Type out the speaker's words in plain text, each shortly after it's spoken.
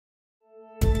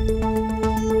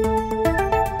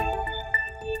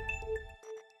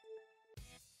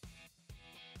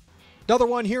Another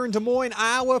one here in Des Moines,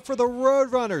 Iowa for the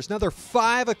Roadrunners. Another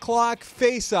 5 o'clock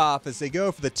face-off as they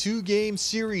go for the 2-game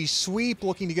series sweep,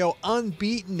 looking to go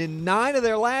unbeaten in 9 of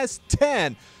their last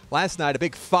 10. Last night, a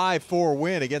big 5-4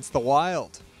 win against the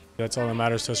Wild. That's all that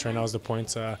matters to us right now is the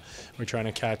points. We're trying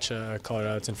to catch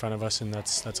Colorado that's in front of us, and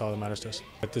that's all that matters to us.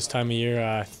 At this time of year,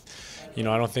 I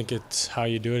don't think it's how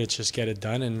you do it. It's just get it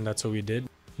done, and that's what we did.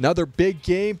 Another big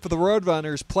game for the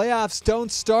Roadrunners. Playoffs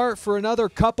don't start for another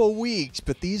couple weeks,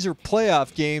 but these are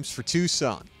playoff games for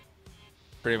Tucson.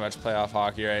 Pretty much playoff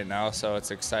hockey right now, so it's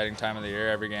an exciting time of the year.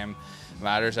 Every game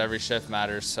matters, every shift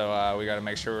matters, so we got to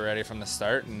make sure we're ready from the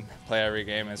start and play every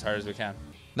game as hard as we can.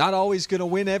 Not always going to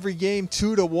win every game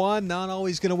 2-1. Not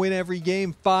always going to win every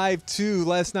game 5-2.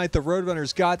 Last night, the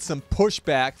Roadrunners got some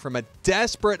pushback from a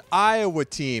desperate Iowa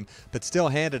team, but still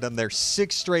handed them their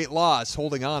 6th straight loss,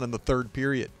 holding on in the third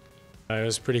period. It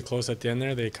was pretty close at the end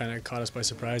there. They kind of caught us by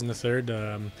surprise in the third.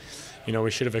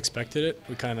 We should have expected it.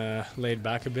 We kind of laid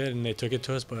back a bit, and they took it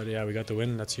to us. But, yeah, we got the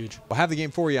win, and that's huge. We'll have the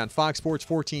game for you on Fox Sports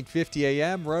 1450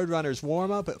 a.m. Roadrunners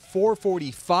warm-up at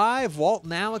 4:45. Walt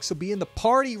and Alex will be in the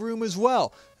party room as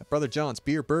well at Brother John's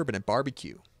Beer, Bourbon, and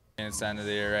Barbecue. It's the end of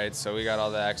the year, right? So we got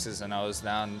all the X's and O's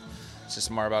down. It's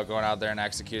just more about going out there and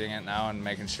executing it now and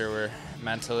making sure we're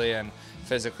mentally and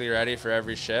physically ready for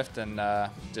every shift and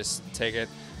just take it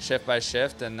shift by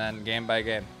shift and then game by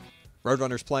game.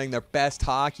 Roadrunners playing their best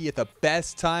hockey at the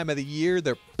best time of the year,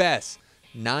 their best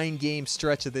 9-game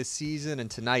stretch of this season,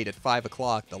 and tonight at 5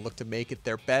 o'clock they'll look to make it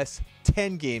their best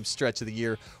 10-game stretch of the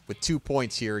year with 2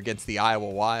 points here against the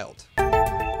Iowa Wild.